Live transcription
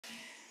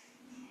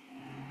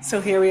So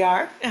here we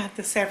are at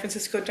the San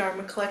Francisco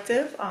Dharma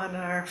Collective on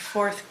our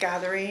fourth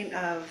gathering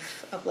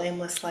of A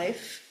Blameless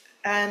Life.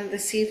 And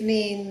this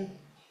evening,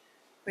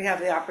 we have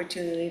the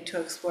opportunity to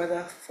explore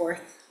the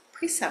fourth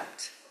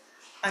precept,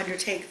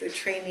 undertake the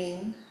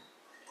training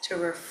to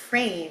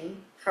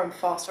refrain from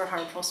false or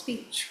harmful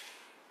speech.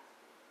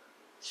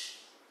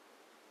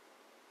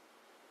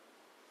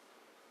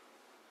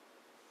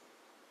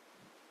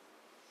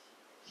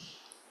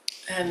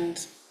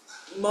 And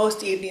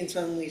most evenings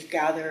when we've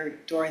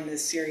gathered during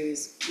this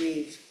series,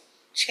 we've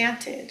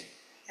chanted,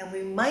 and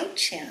we might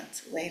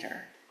chant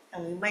later,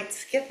 and we might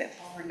skip it,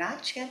 but we're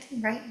not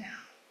chanting right now.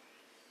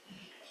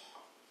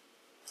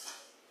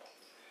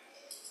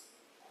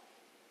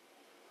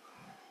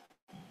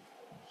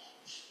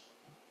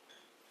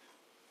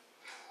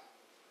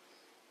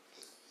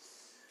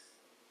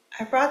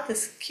 I brought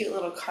this cute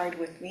little card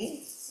with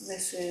me.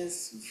 This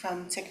is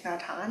from Thich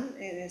Nhat Hanh.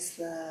 It is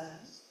the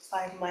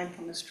 5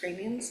 mindfulness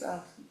trainings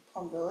of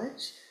Plum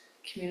Village,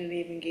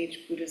 Community of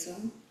Engaged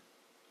Buddhism.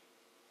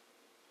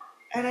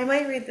 And I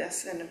might read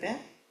this in a bit,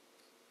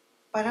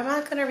 but I'm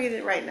not going to read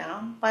it right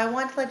now. But I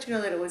want to let you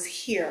know that it was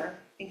here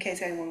in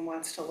case anyone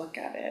wants to look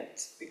at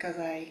it, because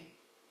I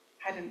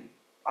hadn't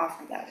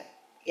offered that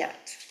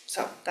yet.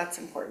 So that's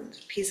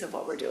important piece of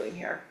what we're doing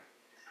here.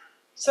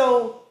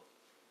 So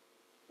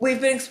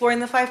we've been exploring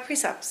the 5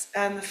 precepts,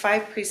 and the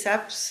 5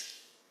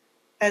 precepts,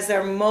 as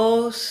they're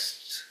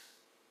most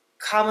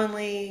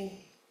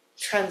commonly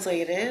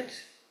translated,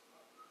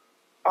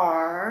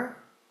 are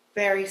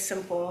very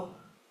simple.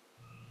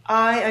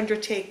 I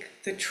undertake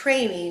the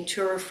training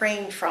to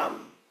refrain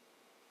from,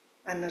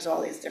 and there's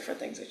all these different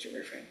things that you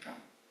refrain from.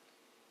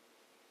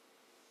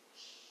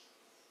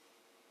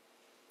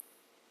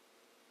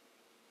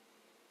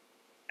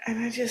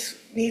 And I just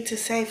need to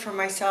say for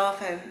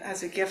myself and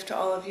as a gift to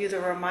all of you,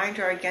 the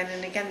reminder again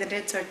and again that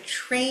it's a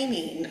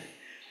training.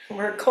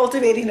 We're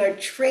cultivating our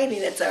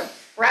training. It's a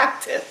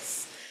practice.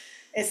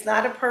 It's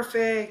not a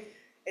perfect,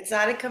 it's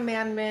not a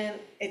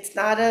commandment. It's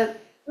not a,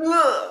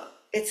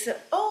 it's a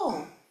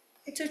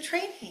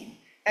training.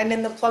 And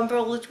in the Plum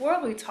Village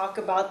world, we talk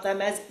about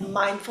them as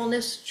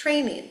mindfulness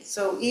training.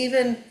 So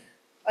even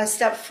a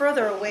step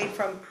further away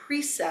from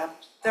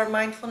precept, they're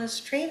mindfulness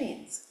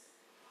trainings.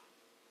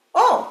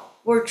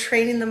 We're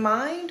training the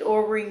mind,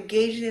 or we're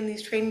engaging in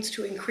these trainings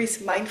to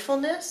increase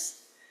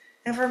mindfulness.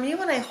 And for me,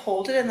 when I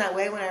hold it in that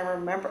way, when I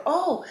remember,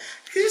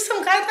 these are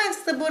some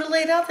guidelines the Buddha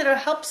laid out that will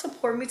help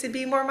support me to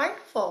be more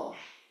mindful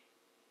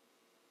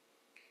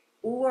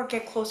or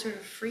get closer to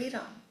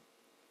freedom,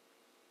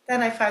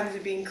 then I find it to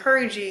be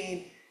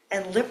encouraging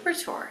and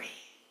liberatory.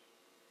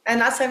 And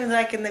not something that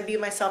I can then beat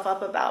myself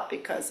up about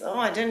because,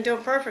 I didn't do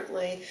it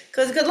perfectly.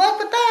 Because good luck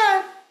with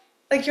that.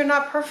 Like, you're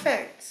not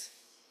perfect.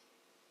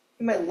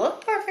 You might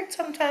look perfect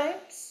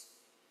sometimes,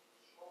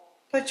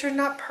 but you're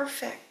not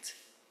perfect.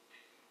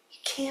 You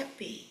can't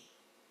be.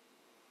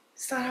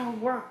 It's not how it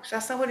works.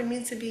 That's not what it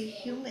means to be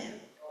human.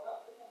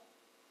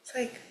 It's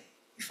like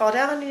you fall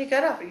down and you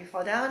get up, and you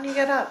fall down and you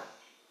get up.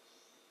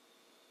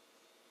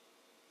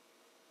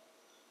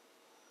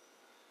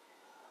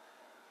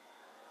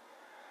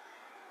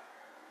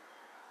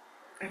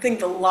 I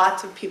think that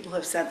lots of people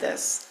have said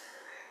this,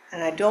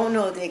 and I don't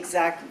know the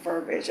exact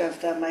verbiage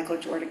of the Michael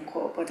Jordan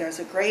quote, but there's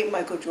a great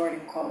Michael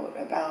Jordan quote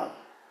about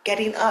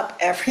getting up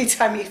every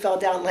time he fell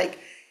down,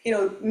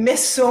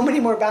 missed so many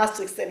more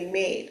baskets than he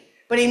made,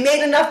 but he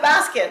made enough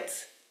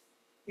baskets,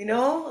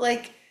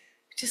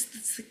 just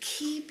it's the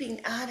keeping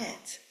at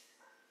it.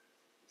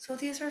 So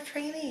these are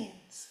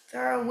trainings.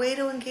 They're a way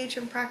to engage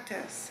in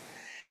practice.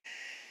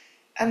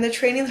 And the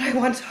training that I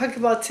want to talk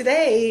about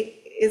today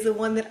is the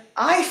one that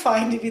I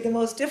find to be the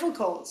most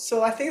difficult.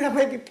 So I think that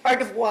might be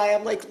part of why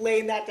I'm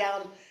laying that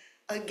down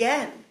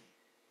again.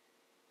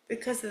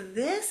 Because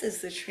this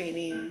is the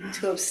training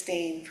to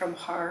abstain from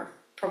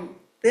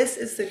this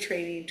is the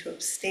training to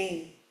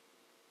abstain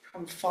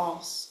from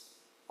false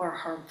or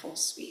harmful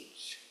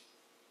speech.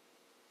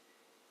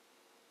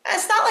 And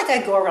it's not like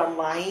I go around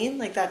lying,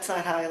 that's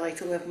not how I like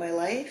to live my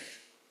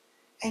life.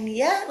 And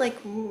yet,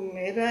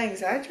 maybe I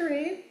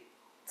exaggerate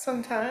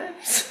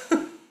sometimes,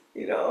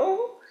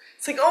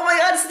 It's like, oh my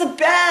God, it's the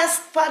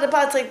best. But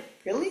it's like,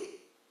 really?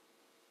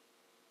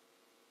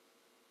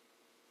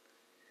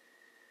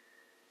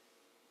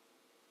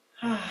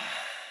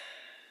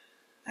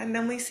 And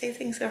then we say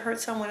things that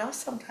hurt someone else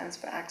sometimes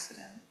by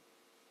accident.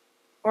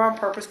 Or on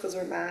purpose because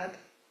we're mad.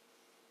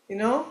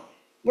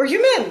 We're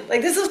human.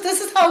 This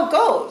is how it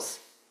goes.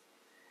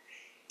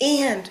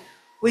 And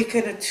we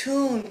can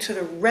attune to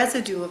the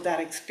residue of that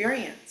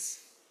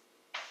experience,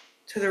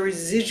 to the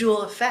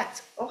residual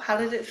effect. How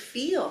did it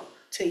feel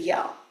to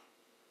yell?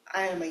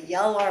 I am a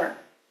yeller.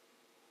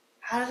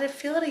 How did it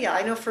feel to yell?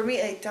 I know for me,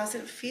 it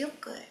doesn't feel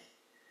good.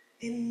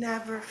 It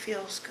never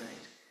feels good.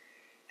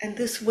 And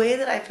this way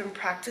that I've been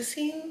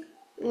practicing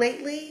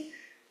lately,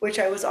 which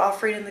I was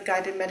offering in the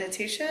guided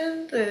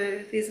meditation,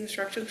 these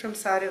instructions from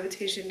Sadhu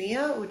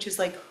Tejaniya, which is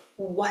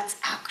what's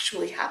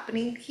actually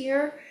happening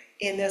here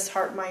in this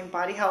heart, mind,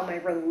 body? How am I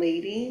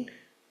relating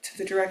to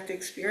the direct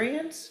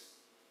experience?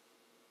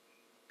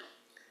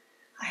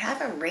 I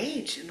haven't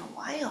raged in a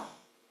while.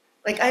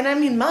 Like, and I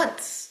mean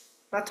months.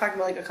 I'm not talking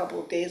about like a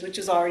couple of days, which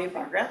is already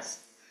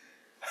progress.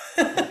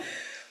 But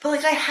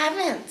like I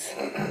haven't.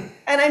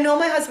 And I know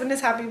my husband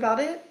is happy about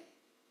it,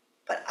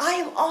 but I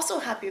am also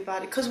happy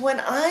about it because when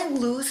I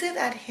lose it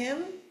at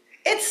him,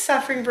 it's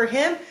suffering for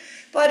him,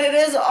 but it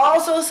is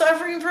also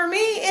suffering for me.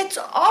 It's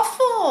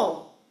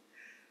awful.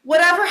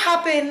 Whatever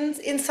happens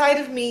inside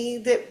of me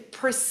that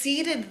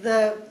preceded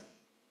the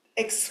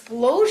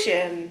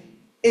explosion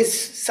is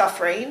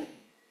suffering,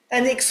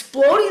 and the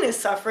exploding is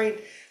suffering,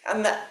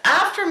 and the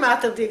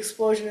aftermath of the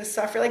explosion is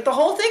suffering. Like the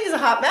whole thing is a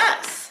hot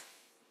mess.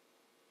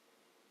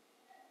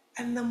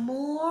 And the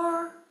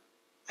more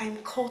I'm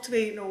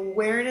cultivating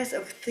awareness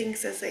of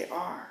things as they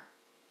are,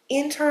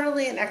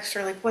 internally and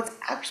externally, like what's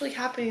actually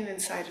happening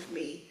inside of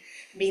me,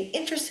 being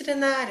interested in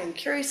that and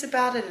curious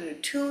about it and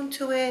attuned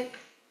to it,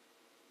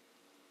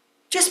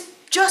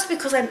 just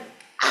because I'm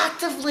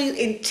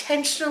actively,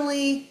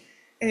 intentionally,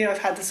 and I've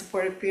had the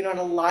support of being on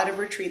a lot of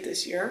retreat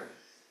this year,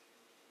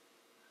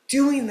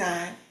 doing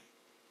that,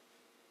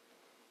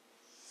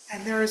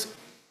 and there's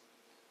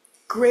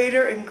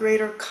greater and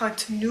greater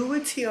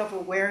continuity of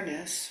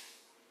awareness,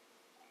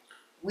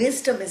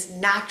 wisdom is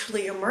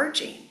naturally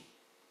emerging,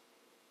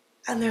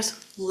 and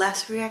there's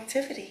less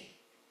reactivity.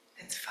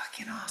 It's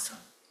fucking awesome.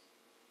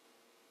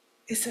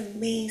 It's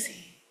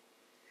amazing.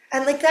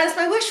 And like that is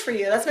my wish for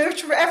you. That's my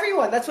wish for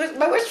everyone. That's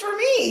my wish for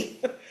me.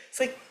 It's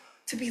like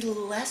to be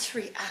less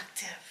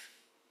reactive.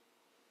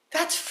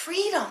 That's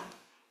freedom.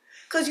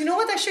 Because you know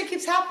what? That shit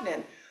keeps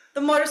happening.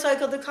 The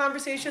motorcycle, the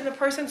conversation, the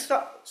person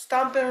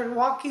stomping and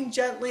walking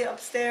gently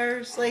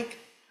upstairs, like,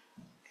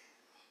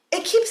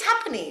 it keeps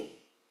happening.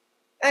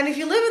 And if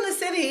you live in the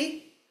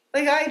city,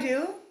 like I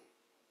do,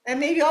 and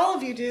maybe all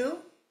of you do,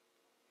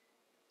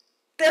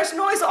 there's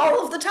noise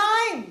all of the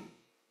time.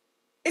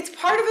 It's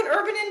part of an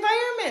urban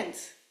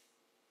environment.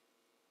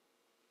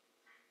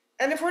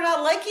 And if we're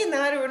not liking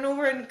that, or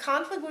we're in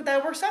conflict with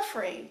that, we're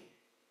suffering.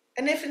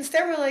 And if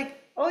instead we're like,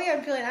 oh yeah,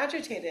 I'm feeling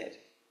agitated.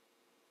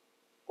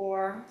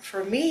 Or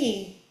for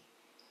me,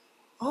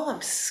 oh,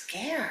 I'm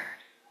scared.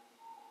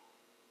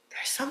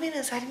 There's something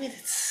inside of me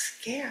that's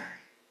scared.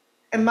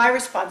 And my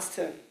response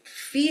to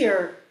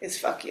fear is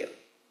fuck you.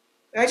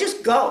 And I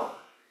just go.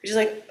 It's just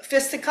like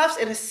fisticuffs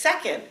in a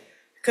second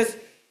because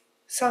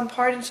some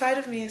part inside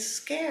of me is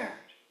scared.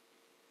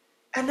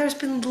 And there's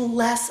been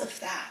less of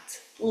that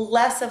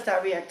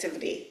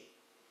reactivity.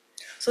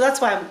 So that's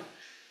why I'm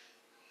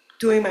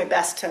doing my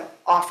best to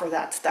offer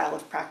that style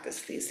of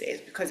practice these days,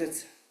 because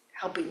it's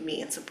helping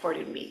me and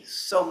supporting me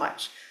so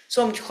much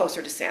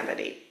closer to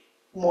sanity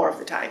more of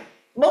the time,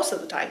 most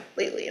of the time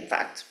lately, in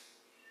fact.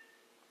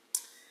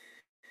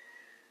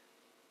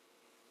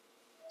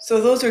 So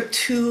those are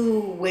two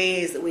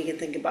ways that we can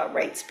think about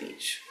right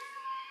speech.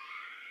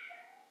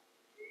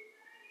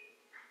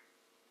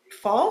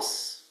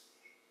 False,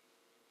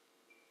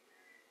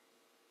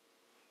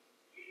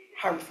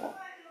 harmful.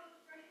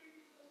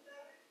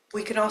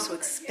 We can also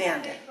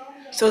expand it.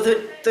 So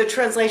the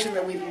translation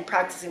that we've been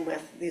practicing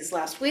with these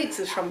last weeks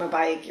is from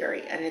Abaya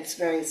Giri, and it's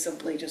very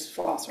simply just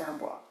false or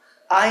harmful.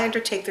 I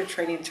undertake their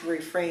training to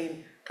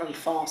refrain from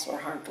false or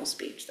harmful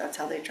speech. That's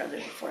how they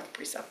translate the fourth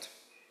precept.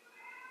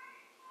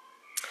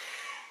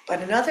 But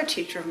another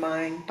teacher of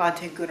mine,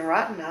 Bhante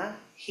Gunaratana,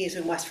 he's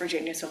in West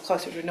Virginia, so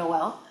closer to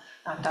Noel,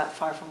 not that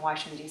far from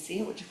Washington,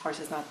 D.C., which of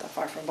course is not that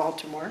far from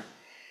Baltimore.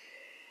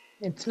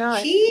 It's not.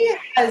 He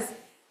has,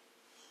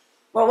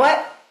 well,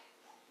 what?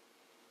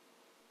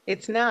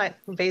 It's not.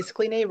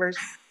 Basically neighbors.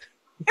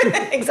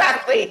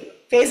 Exactly.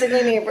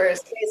 Basically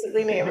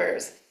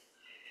neighbors.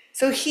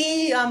 So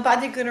he,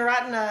 Bhante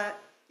Gunaratana,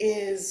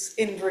 is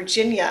in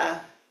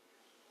Virginia.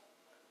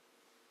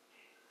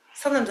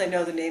 Sometimes I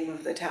know the name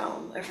of the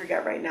town. I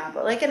forget right now,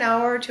 but like an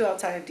hour or two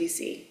outside of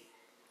DC.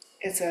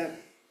 It's a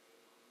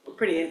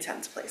pretty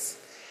intense place.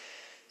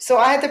 So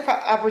I had the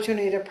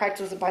opportunity to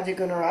practice with Bhante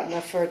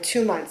Gunaratana for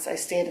 2 months. I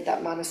stayed at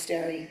that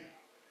monastery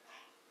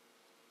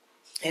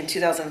in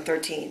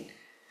 2013.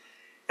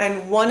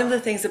 And one of the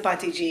things that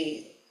Bhante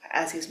Ji,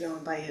 as he's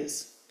known by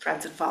his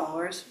friends and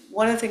followers,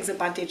 one of the things that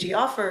Bhante Ji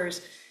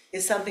offers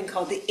is something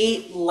called the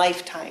 8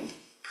 lifetime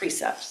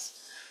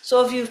precepts.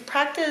 So if you've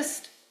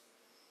practiced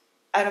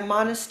at a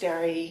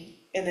monastery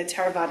in the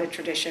Theravada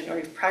tradition, or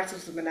you've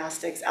practiced with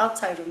monastics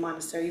outside of a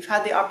monastery, you've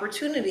had the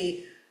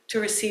opportunity to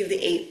receive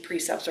the 8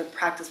 precepts or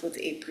practice with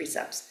the 8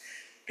 precepts.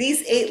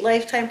 These 8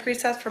 lifetime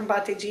precepts from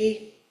Bhante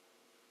Ji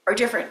are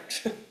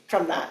different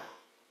from that.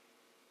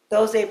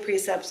 Those 8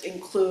 precepts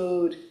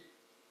include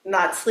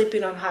not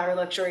sleeping on high or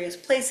luxurious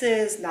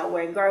places, not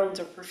wearing garlands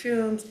or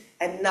perfumes,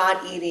 and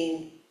not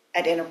eating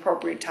at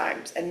inappropriate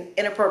times. And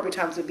inappropriate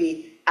times would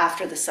be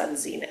after the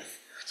sun's zenith.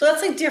 So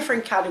that's a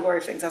different category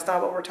of things. That's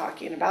not what we're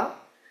talking about.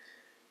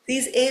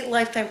 These 8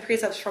 lifetime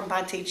precepts from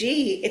Bhante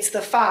Ji, it's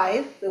the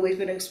 5 that we've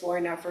been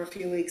exploring now for a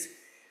few weeks,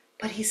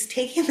 but he's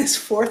taking this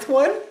 4th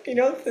one,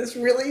 this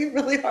really,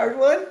 really hard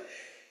one,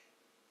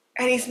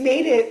 and he's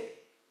made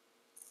it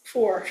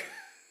 4.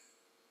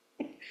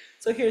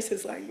 So here's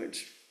his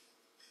language.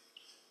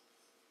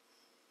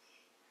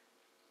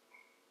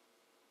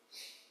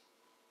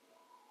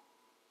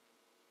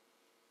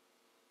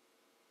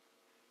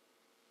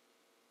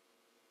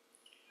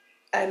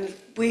 And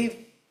we've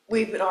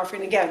been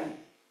offering, again,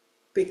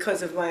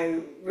 because of my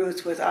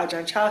roots with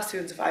Ajahn Chah,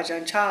 students of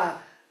Ajahn Chah,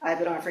 I've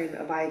been offering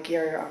Abhay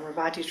Giri or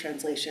Ravati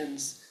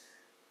translations.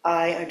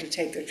 I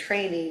undertake the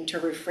training to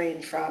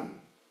refrain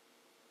from.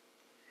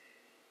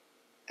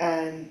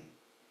 And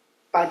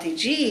Bhante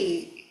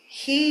Ji,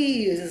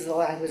 he uses the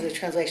language, the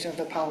translation of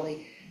the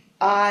Pali.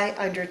 I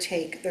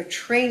undertake the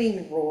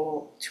training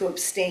role to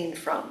abstain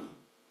from.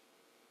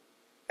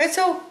 And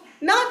so,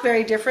 not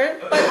very different,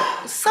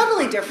 but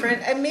subtly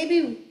different, and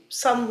maybe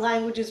some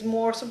language is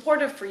more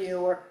supportive for you,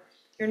 or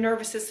your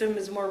nervous system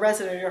is more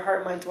resonant, your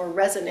heart mind's more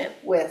resonant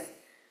with.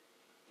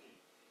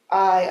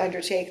 I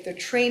undertake the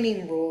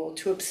training role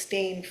to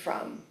abstain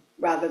from,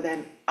 rather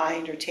than I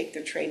undertake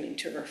the training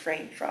to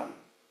refrain from.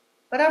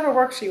 Whatever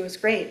works for you is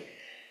great.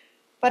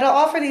 But I'll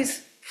offer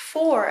these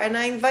 4, and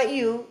I invite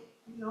you,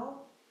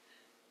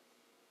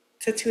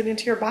 to tune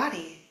into your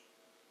body,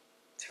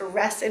 to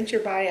rest into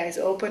your body, eyes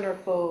open or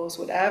closed,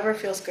 whatever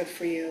feels good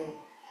for you.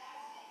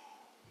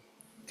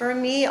 For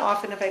me,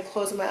 often if I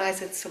close my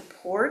eyes, it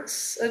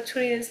supports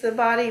tuning into the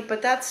body,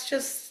 but that's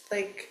just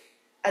like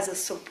as a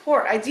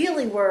support.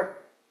 Ideally, we're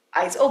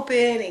eyes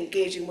open,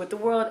 engaging with the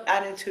world,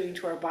 and tuning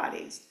to our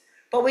bodies.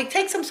 But we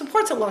take some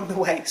supports along the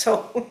way,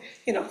 so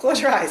close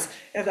your eyes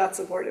if that's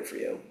supportive for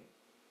you.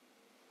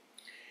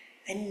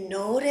 And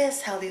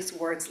notice how these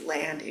words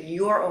land in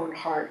your own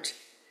heart,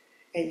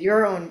 in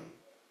your own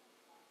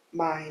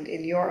mind,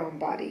 in your own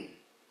body.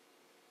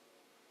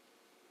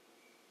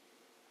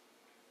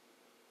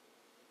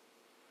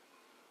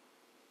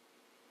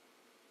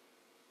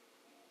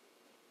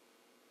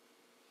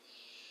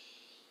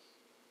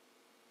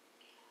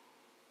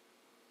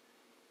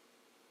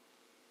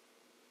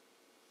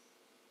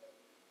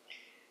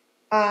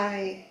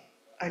 I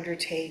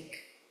undertake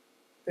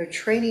the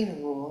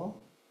training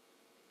rule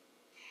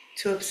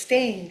to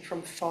abstain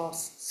from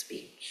false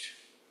speech.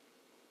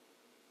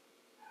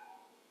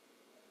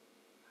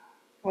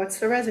 What's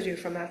the residue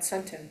from that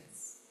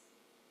sentence?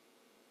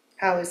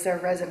 How is there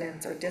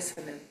resonance or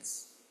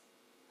dissonance?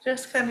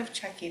 Just kind of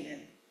checking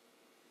in.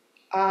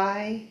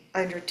 I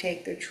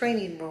undertake the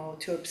training role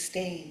to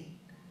abstain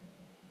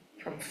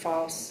from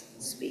false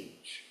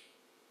speech.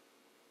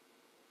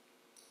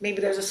 Maybe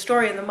there's a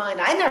story in the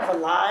mind. I never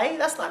lie.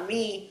 That's not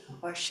me.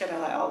 Or shit, I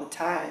lie all the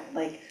time.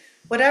 Like,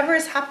 whatever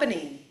is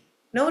happening,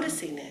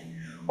 noticing it.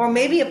 Or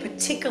maybe a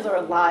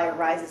particular lie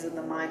arises in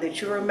the mind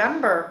that you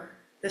remember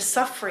the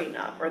suffering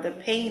of or the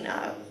pain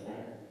of.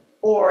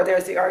 Or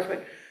there's the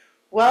argument,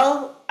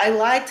 well, I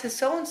lied to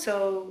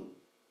so-and-so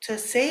to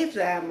save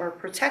them or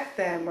protect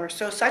them, or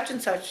so such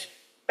and such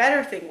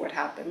better thing would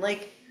happen.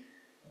 Like,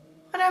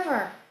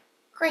 whatever.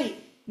 Great.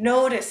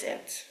 Notice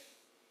it.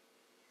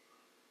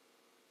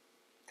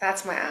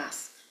 That's my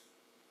ask.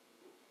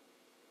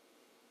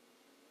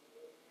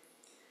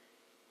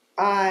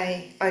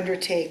 I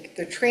undertake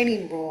the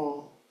training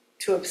role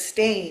to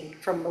abstain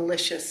from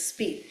malicious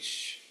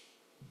speech.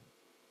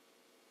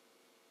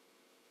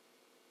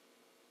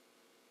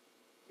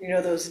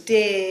 Those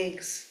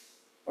digs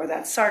or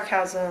that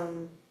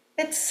sarcasm,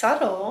 it's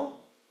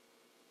subtle,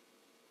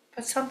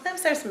 but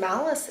sometimes there's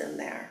malice in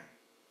there.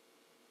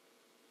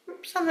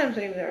 Sometimes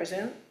maybe there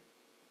isn't.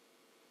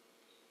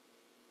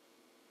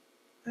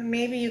 And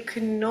maybe you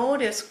can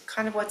notice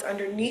kind of what's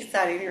underneath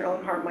that in your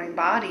own heart, mind,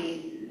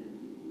 body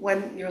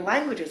when your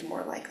language is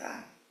more like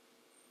that.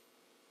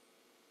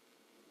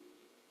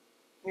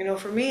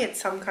 For me,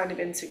 it's some kind of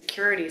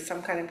insecurity,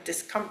 some kind of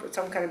discomfort,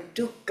 some kind of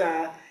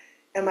dukkha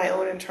in my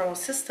own internal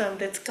system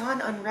that's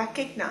gone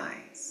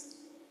unrecognized,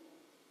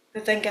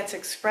 that then gets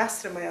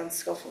expressed in my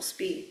unskillful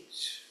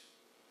speech.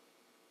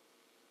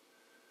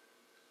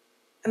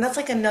 And that's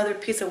like another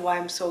piece of why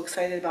I'm so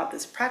excited about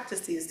this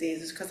practice these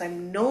days, is because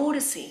I'm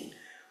noticing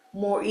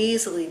more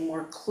easily,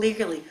 more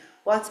clearly,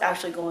 what's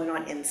actually going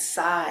on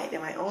inside in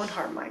my own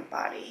heart, mind,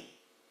 body.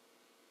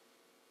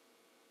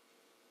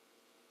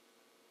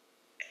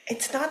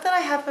 It's not that I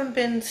haven't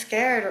been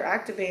scared or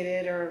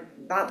activated or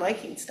not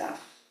liking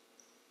stuff.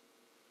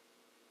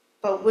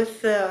 But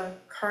with the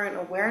current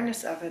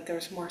awareness of it,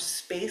 there's more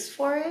space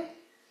for it,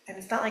 and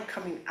it's not like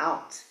coming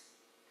out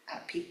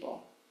at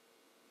people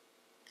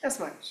as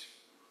much,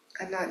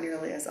 and not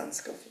nearly as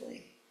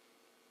unskillfully.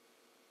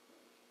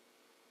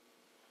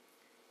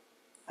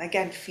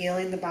 Again,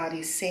 feeling the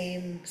body,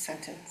 same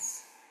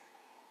sentence.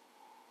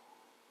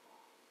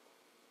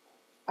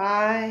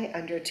 I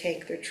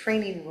undertake the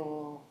training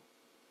role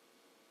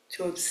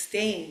to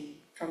abstain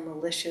from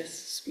malicious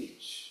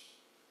speech.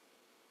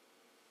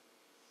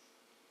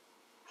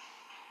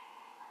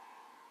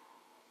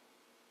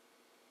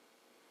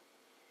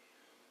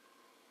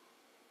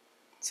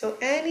 So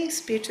any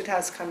speech that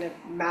has kind of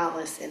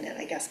malice in it,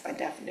 I guess by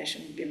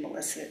definition would be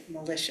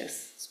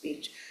malicious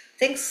speech. I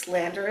think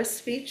slanderous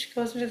speech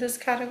goes into this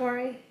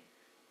category.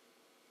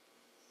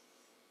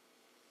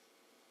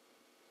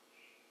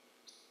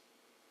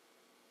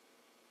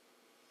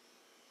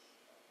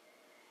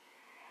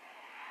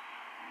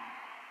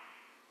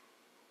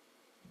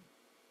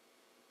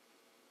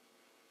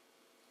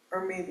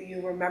 Or maybe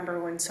you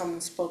remember when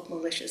someone spoke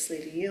maliciously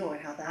to you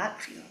and how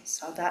that feels,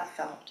 how that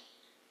felt.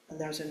 And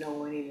there's a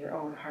knowing in your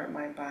own heart,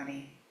 mind,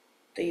 body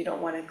that you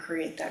don't want to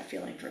create that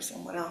feeling for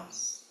someone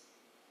else.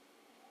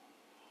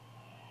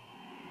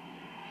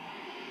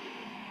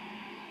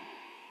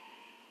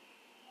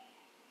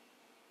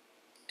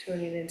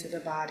 Tuning into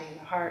the body,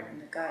 the heart,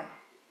 and the gut.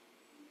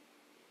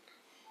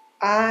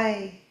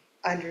 I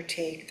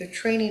undertake the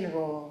training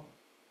role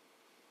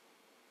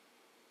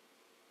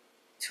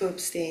to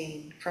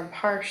abstain from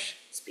harsh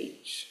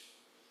speech.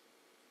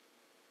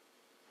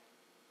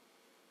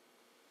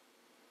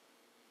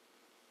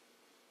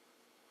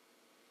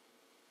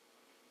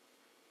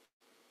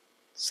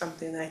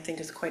 Something that I think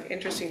is quite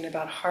interesting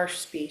about harsh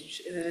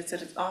speech is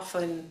that it's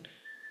often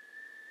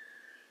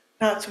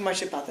not so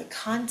much about the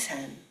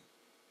content,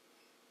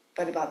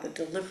 but about the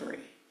delivery.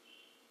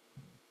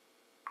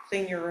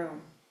 Clean your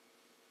room.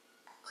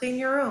 Clean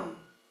your room.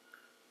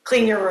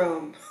 Clean your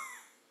room.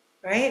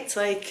 Right? It's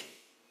like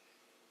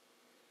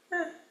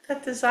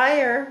that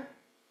desire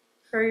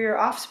for your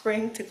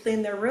offspring to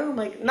clean their room,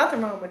 like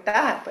nothing wrong with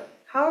that, but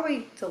how are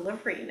we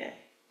delivering it?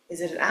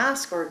 Is it an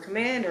ask or a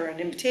command or an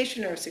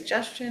invitation or a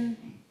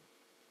suggestion?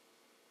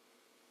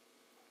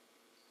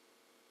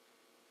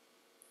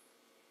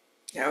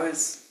 I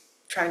was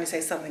trying to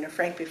say something to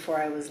Frank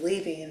before I was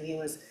leaving, and he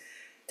was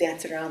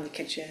dancing around the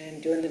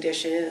kitchen, doing the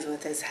dishes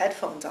with his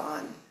headphones on.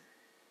 And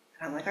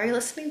I'm like, are you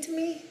listening to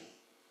me?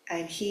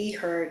 And he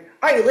heard,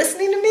 are you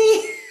listening to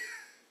me?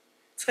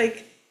 It's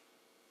like,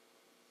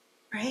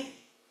 right?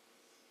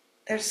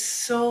 There's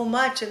so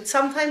much, and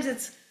sometimes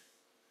it's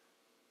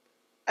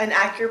an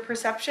accurate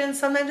perception,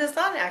 sometimes it's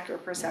not an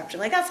accurate perception.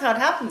 Like that's how it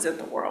happens in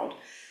the world.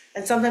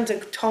 And sometimes a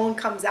tone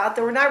comes out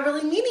that we're not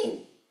really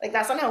meaning. Like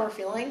that's not how we're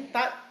feeling.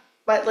 But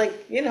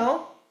like,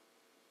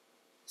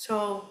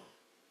 So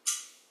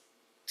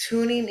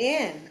tuning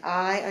in,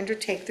 I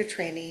undertake the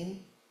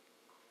training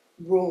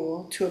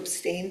rule to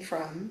abstain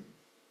from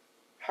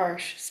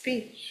harsh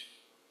speech.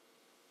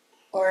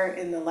 Or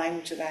in the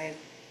language that I'm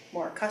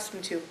more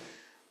accustomed to,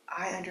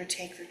 I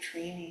undertake the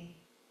training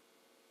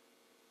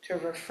to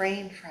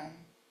refrain from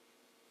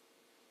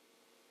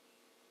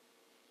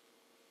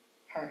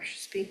harsh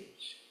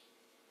speech.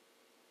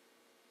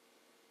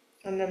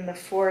 And then the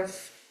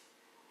fourth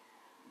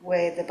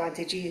way the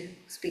Bhantiji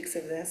speaks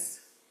of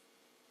this,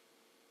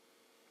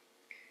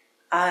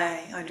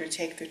 I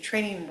undertake the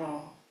training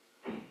role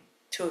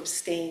to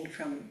abstain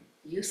from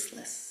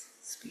useless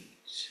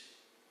speech.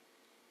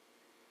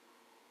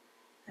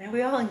 And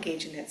we all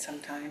engage in it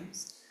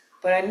sometimes,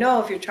 but I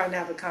know if you're trying to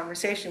have a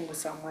conversation with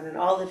someone and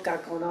all they've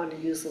got going on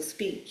is useless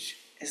speech,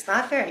 it's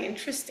not very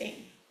interesting.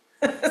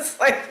 It's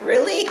like,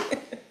 really?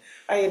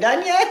 Are you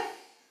done yet?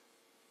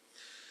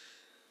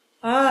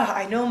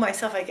 I know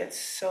myself, I get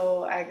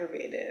so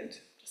aggravated.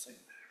 Just like,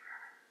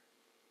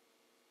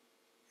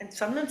 and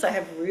sometimes I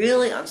have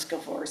really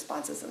unskillful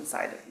responses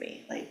inside of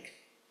me. Like,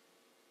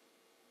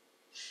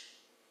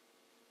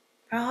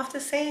 I don't have to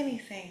say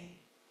anything.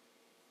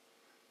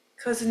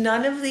 Because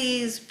none of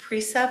these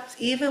precepts,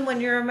 even when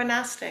you're a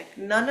monastic,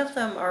 none of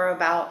them are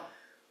about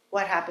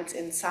what happens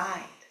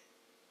inside.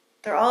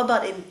 They're all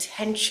about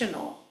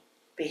intentional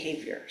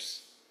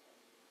behaviors.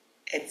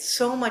 It's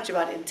so much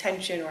about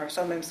intention, or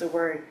sometimes the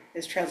word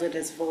is translated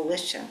as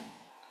volition.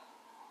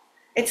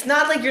 It's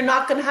not like you're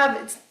not going to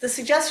have, the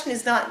suggestion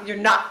is not you're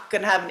not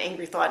going to have an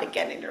angry thought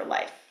again in your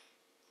life.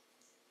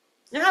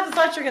 You have the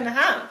thoughts you're going to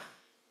have.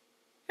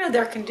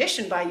 They're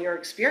conditioned by your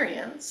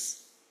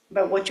experience,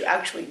 by what you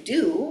actually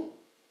do.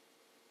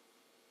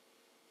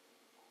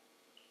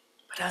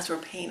 But as we're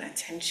paying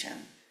attention,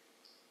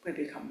 we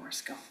become more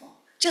skillful.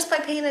 Just by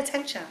paying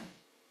attention,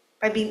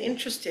 by being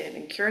interested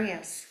and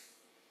curious.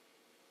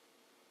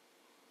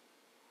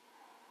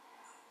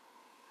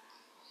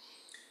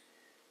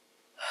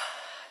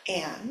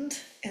 And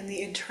in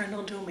the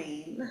internal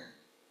domain,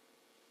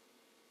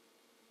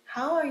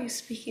 how are you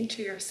speaking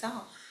to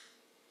yourself?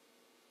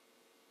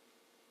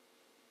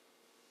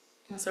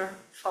 Is there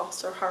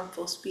false or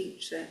harmful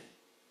speech that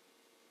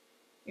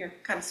you're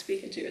kind of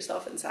speaking to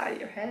yourself inside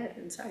your head,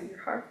 inside your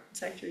heart,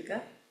 inside your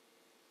gut?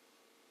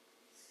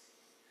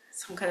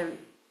 Some kind of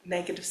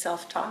negative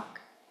self-talk,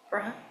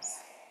 perhaps?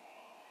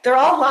 They're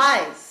all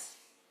lies.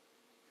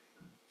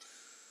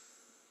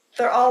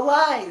 They're all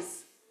lies.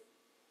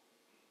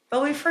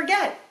 But we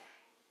forget.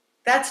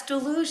 That's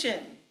delusion.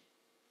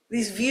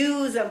 These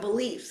views and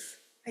beliefs,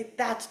 right?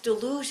 That's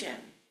delusion.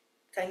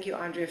 Thank you,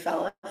 Andrea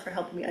Fella, for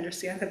helping me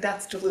understand that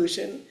that's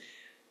delusion.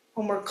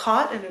 When we're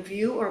caught in a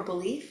view or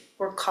belief,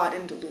 we're caught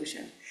in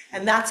delusion.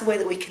 And that's the way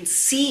that we can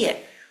see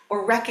it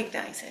or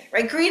recognize it,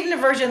 right? Greed and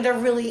aversion, they're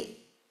really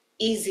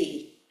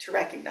easy to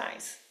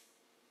recognize.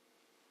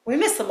 We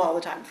miss them all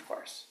the time, of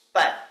course,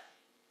 but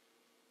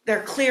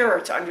they're clearer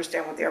to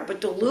understand what they are.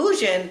 But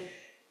delusion,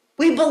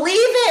 we believe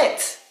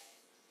it.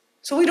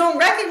 So we don't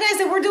recognize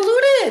that we're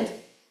deluded.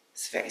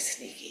 It's very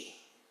sneaky.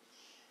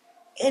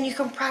 And you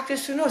can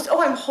practice through notice.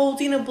 Oh, I'm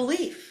holding a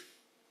belief.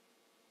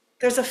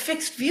 There's a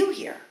fixed view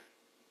here.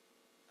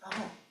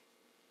 Oh,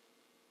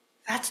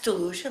 that's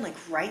delusion, like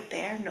right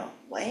there? No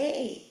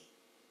way.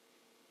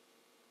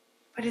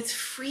 But it's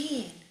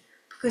freeing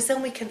because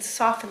then we can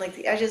soften, like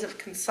the edges of it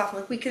can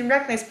soften. Like we can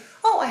recognize,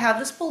 oh, I have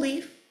this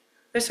belief.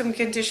 There's some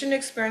conditioned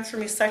experience for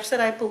me such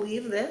that I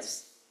believe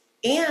this.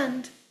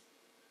 And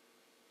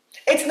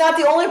it's not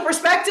the only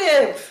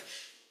perspective.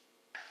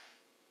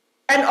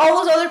 And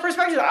all those other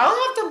perspectives, I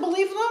don't have to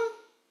believe them.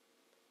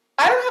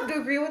 I don't have to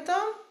agree with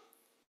them.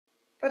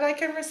 But I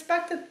can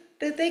respect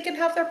that they can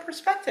have their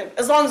perspective.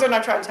 As long as they're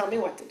not trying to tell me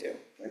what to do.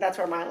 That's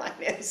where my line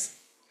is.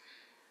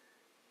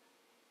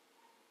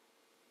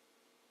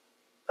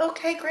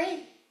 Okay,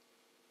 great.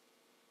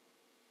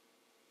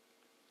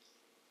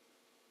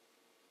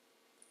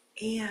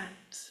 And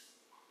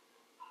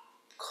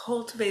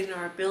cultivating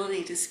our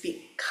ability to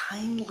speak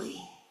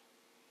kindly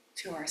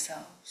to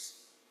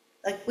ourselves.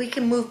 Like we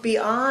can move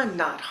beyond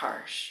not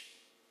harsh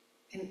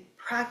and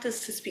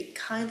practice to speak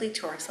kindly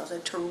to ourselves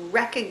and to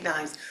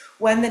recognize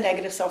when the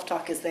negative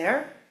self-talk is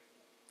there.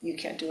 You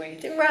can't do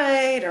anything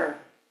right, or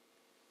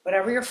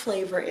whatever your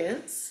flavor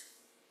is.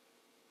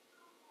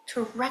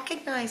 To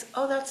recognize,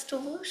 oh, that's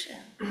delusion.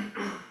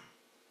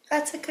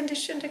 That's a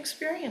conditioned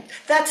experience.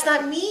 That's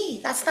not me.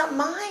 That's not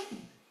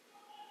mine.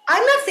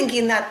 I'm not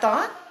thinking that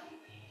thought.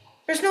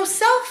 There's no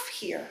self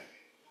here.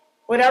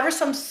 Whatever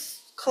some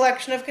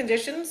collection of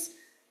conditions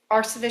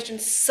are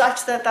sufficient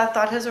such that that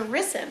thought has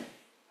arisen.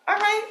 All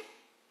right.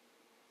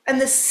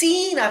 And the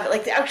seeing of it,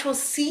 like the actual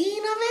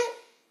seeing of it,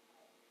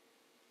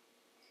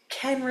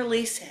 can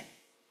release it,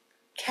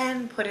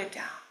 can put it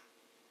down.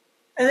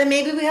 And then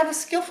maybe we have a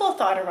skillful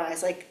thought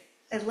arise, like,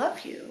 I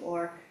love you,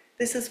 or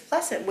this is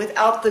pleasant,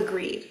 without the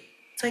greed.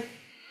 It's like,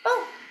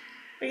 oh,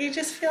 you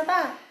just feel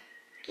that.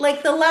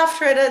 Like the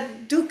laughter at a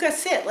dukkha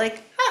sit,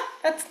 like,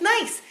 that's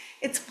nice.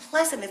 It's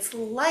pleasant, it's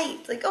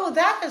light. Like, oh,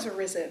 that has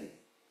arisen.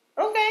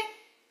 Okay.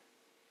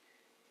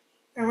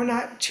 And we're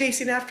not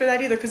chasing after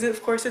that either, because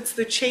of course it's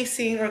the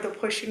chasing or the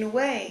pushing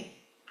away,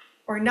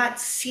 or not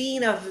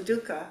seeing of the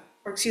dukkha,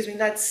 or excuse me,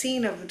 not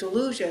seeing of the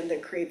delusion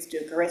that creates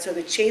dukkha, right? So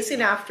the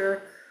chasing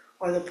after,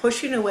 or the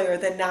pushing away, or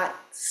the not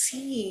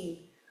seeing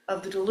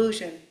of the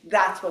delusion,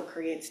 that's what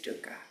creates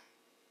dukkha.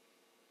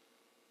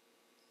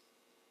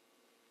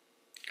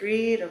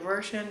 Greed,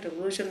 aversion,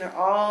 delusion, they're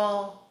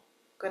all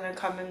gonna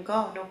come and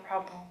go, no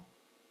problem.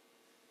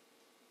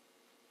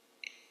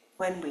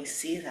 When we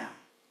see them,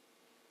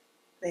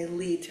 they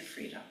lead to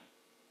freedom.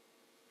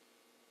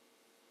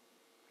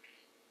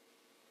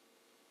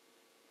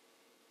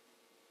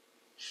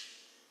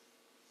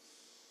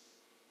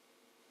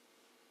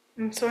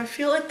 And so I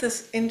feel like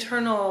this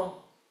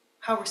internal,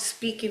 how we're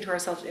speaking to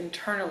ourselves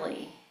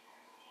internally,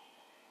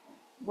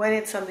 when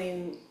it's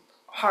something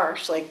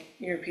harsh, like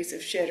you're a piece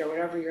of shit or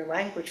whatever your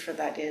language for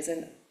that is,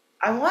 and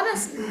I want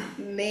to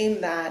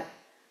name that,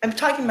 I'm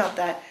talking about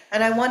that,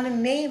 and I want to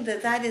name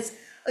that that is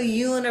a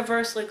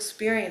universal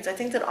experience. I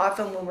think that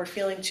often when we're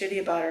feeling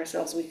shitty about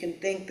ourselves, we can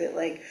think that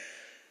like,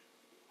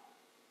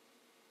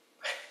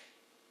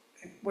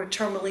 we're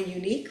terminally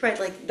unique, right?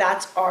 Like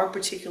that's our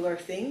particular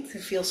thing to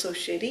feel so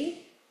shitty.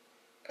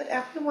 But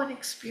everyone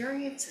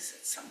experiences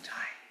it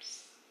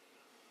sometimes.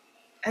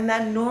 And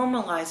that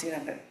normalizing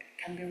of it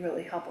can be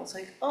really helpful. It's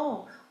like,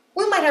 oh,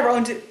 we might have our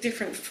own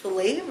different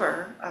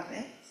flavor of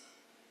it,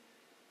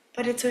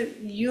 but it's a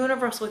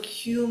universal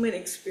human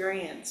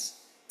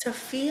experience to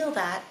feel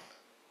that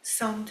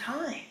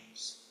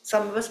sometimes.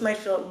 Some of us might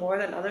feel it more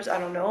than others, I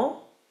don't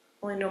know.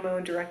 Only know my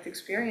own direct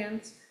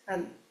experience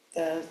and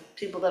the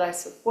people that I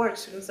support,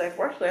 students I've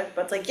worked with,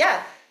 but it's like,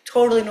 yeah,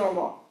 totally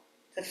normal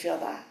to feel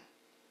that.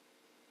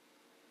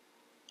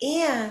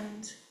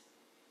 And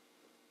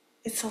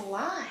it's a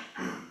lie.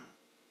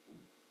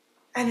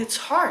 And it's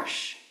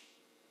harsh.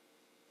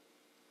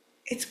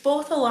 It's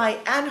both a lie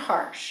and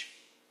harsh.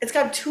 It's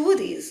got two of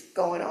these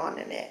going on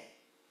in it.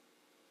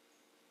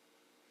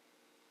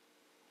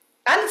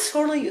 And it's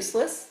totally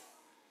useless,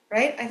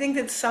 right? I think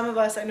that some of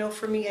us, I know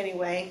for me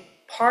anyway,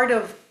 part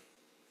of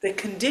the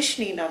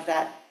conditioning of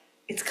that,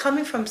 it's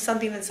coming from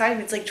something inside of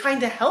me. It's like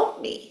trying to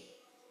help me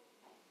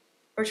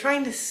or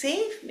trying to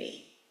save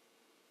me.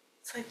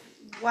 It's like,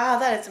 wow,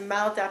 that is a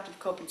maladaptive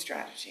coping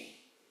strategy.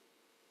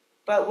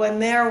 But when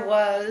there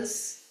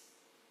was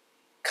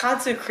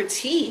constant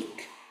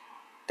critique,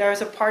 there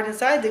was a part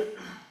inside that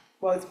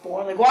was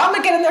born like, well, I'm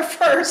gonna get in there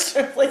first,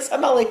 like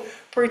somehow like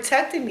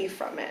protecting me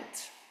from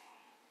it.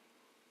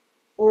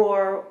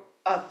 Or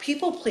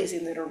people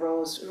pleasing that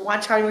arose,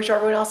 want to try to make sure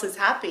everyone else is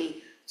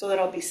happy so that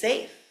I'll be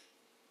safe.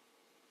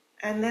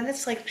 And then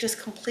it's like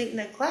just complete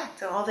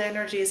neglect and all the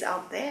energy is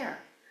out there.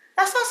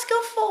 That's not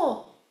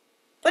skillful,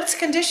 but it's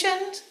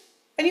conditioned.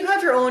 And you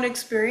have your own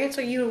experience,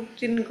 so you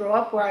didn't grow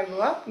up where I grew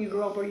up, you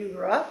grew up where you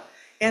grew up,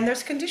 and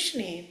there's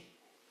conditioning.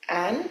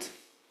 And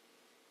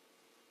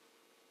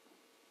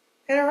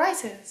it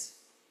arises.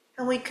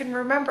 And we can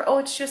remember, oh,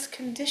 it's just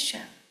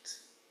conditioned.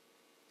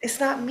 It's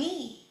not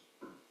me.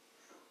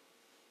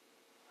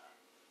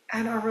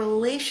 And our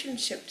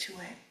relationship to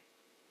it,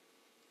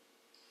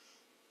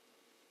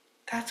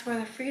 that's where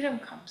the freedom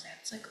comes in.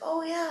 It's like,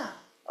 oh yeah,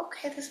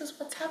 okay, this is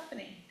what's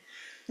happening.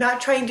 Not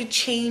trying to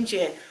change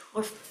it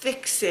or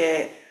fix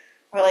it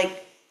or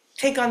like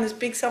take on this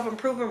big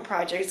self-improvement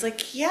project. It's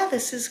like, yeah,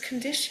 this is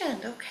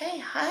conditioned. Okay,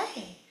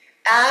 hi.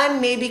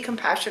 And maybe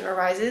compassion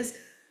arises.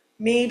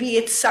 Maybe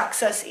it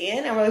sucks us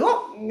in and we're like,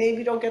 oh,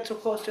 maybe don't get so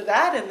close to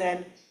that. And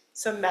then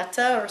some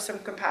metta or some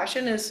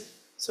compassion is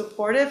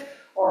supportive,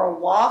 or a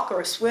walk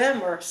or a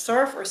swim or a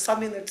surf or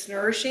something that's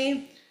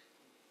nourishing.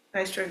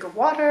 Nice drink of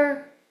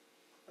water,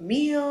 a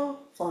meal,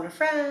 phone a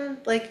friend,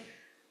 like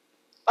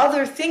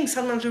other things.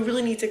 Sometimes we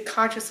really need to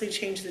consciously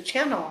change the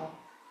channel.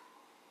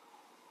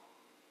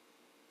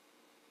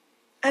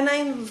 And I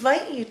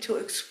invite you to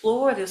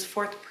explore this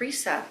fourth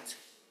precept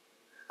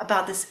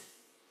about this.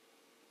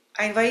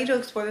 I invite you to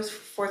explore this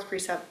fourth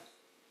precept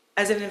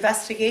as an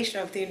investigation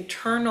of the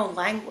internal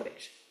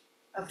language,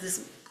 of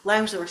this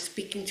language that we're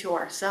speaking to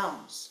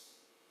ourselves.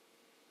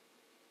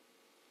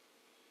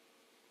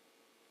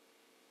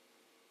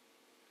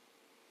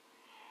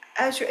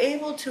 As you're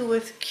able to,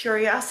 with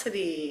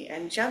curiosity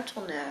and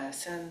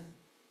gentleness and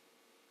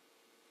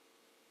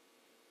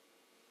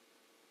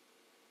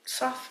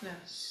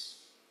softness,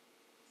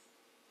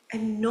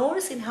 and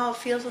noticing how it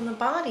feels in the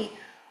body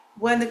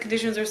when the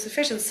conditions are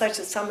sufficient, such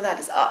that some of that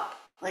is up.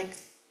 Like,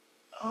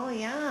 oh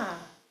yeah,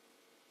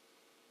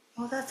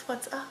 oh that's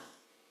what's up.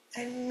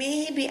 And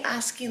maybe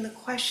asking the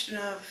question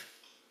of,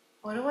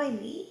 what do I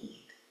need?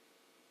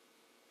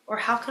 Or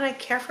how can I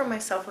care for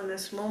myself in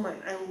this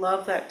moment? I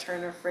love that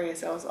turn of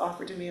phrase that was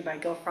offered to me by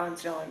Gil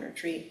Fronsdale on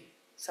retreat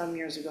some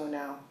years ago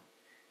now.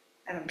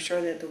 And I'm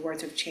sure that the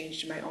words have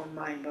changed in my own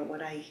mind, but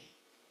what I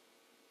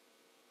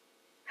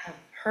have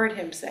heard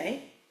him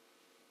say,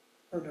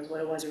 who knows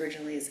what it was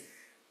originally, is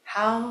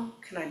how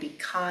can I be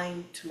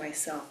kind to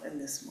myself in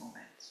this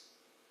moment?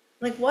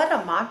 Like, what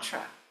a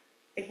mantra.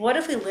 Like, what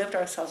if we lived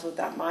ourselves with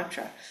that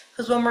mantra?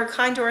 Because when we're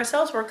kind to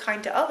ourselves, we're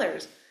kind to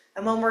others.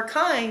 And when we're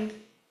kind,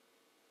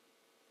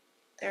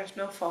 there's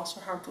no false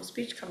or harmful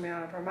speech coming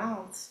out of our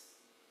mouths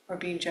or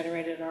being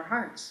generated in our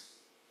hearts.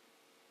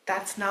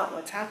 That's not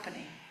what's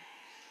happening.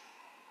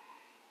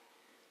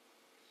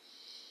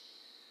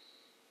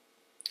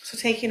 So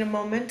taking a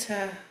moment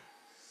to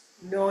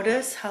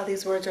notice how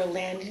these words are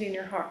landing in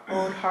your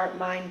own heart,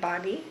 mind,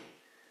 body,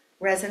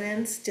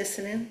 resonance,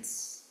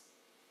 dissonance.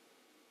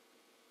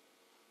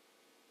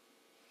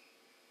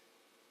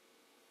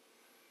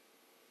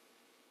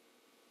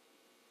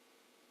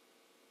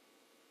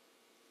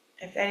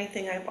 If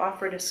anything I've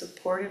offered is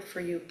supportive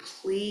for you,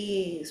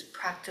 please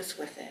practice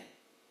with it.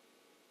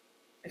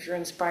 If you're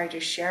inspired to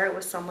share it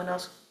with someone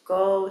else,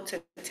 go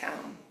to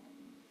town.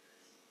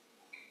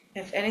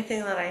 If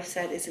anything that I've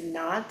said is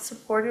not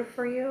supportive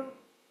for you,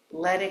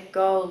 let it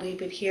go,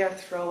 leave it here,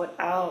 throw it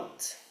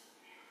out.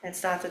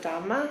 It's not the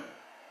Dharma,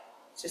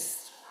 it's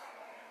just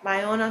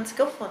my own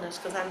unskillfulness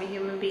because I'm a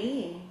human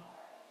being.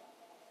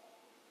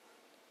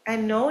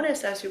 And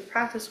notice as you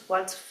practice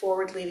what's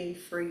forward leading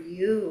for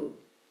you.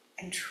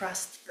 And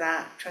trust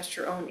that, trust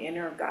your own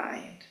inner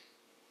guide.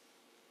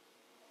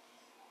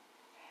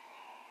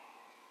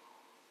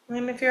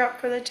 And if you're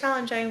up for the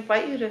challenge, I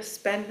invite you to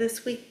spend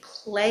this week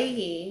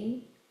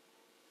playing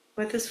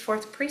with this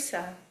fourth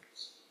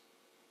precept.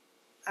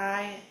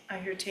 I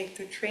undertake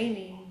the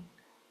training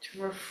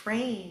to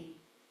refrain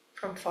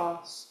from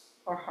false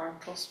or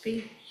harmful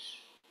speech.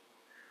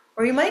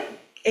 Or you might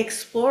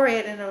explore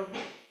it in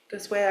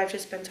this way I've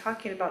just been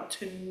talking about,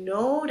 to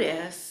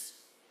notice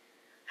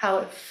how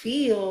it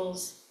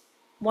feels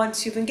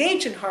once you've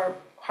engaged in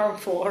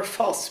harmful or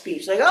false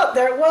speech. Like, oh,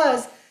 there it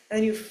was. And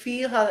then you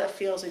feel how that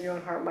feels in your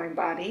own heart, mind,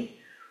 body.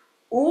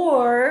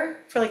 Or,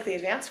 for like the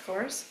advanced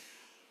course,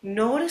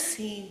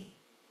 noticing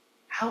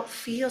how it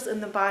feels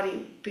in the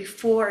body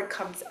before it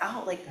comes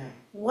out. Like,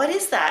 what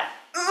is that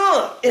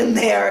in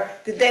there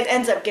that then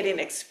ends up getting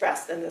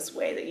expressed in this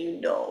way that you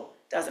know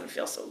doesn't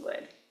feel so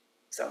good?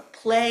 So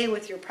play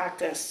with your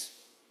practice.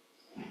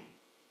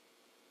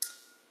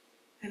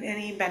 And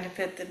any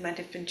benefit that might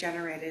have been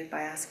generated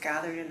by us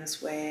gathered in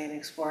this way and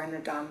exploring the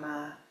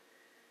Dhamma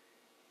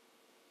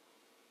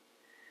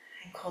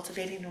and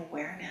cultivating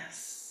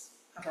awareness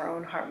of our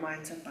own heart,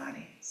 minds, and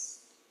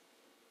bodies.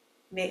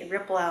 May it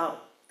ripple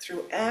out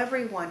through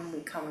everyone we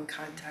come in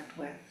contact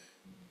with,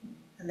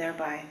 and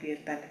thereby be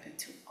of benefit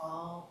to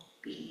all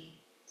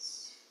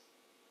beings.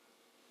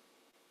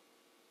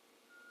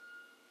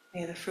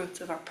 May the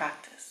fruits of our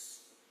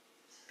practice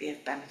be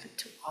of benefit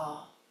to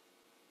all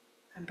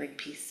and bring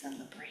peace and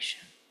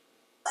liberation.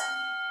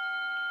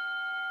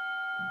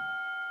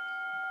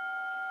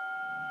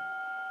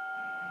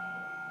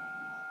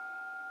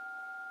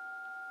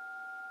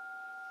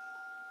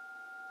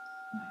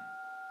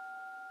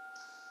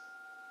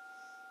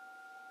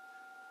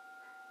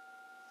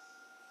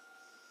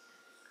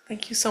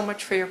 Thank you so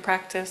much for your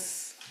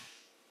practice,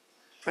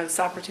 for this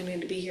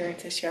opportunity to be here and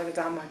to share the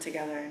Dhamma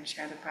together and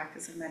share the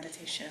practice of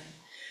meditation.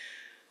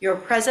 Your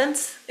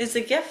presence is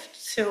a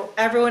gift to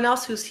everyone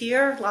else who's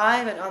here,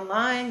 live and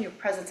online. Your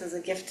presence is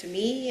a gift to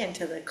me and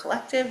to the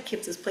collective,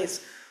 keeps this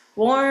place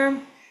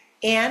warm.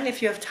 And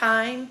if you have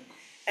time,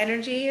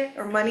 energy,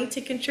 or money to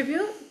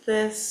contribute,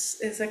 this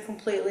is a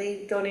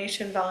completely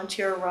donation,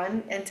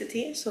 volunteer-run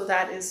entity, so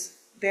that is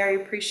very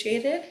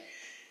appreciated.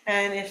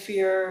 And if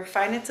your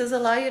finances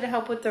allow you to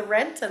help with the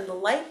rent and the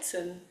lights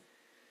and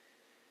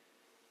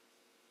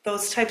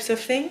those types of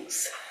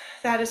things,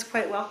 that is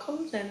quite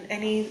welcomed. And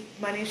any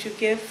monies you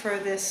give for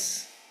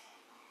this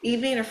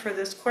evening or for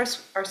this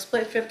course are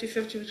split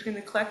 50-50 between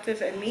the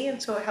collective and me,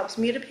 and so it helps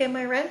me to pay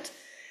my rent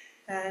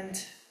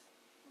and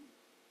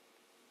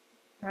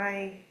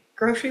my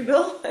grocery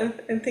bill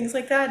and things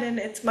like that, and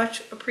it's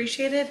much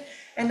appreciated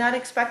and not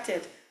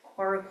expected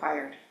or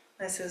required.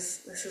 This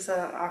is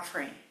an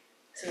offering.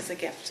 This is a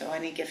gift. So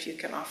any gift you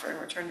can offer in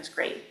return is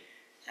great,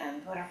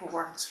 and whatever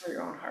works for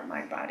your own heart,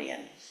 mind, body,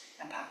 and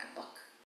pocketbook.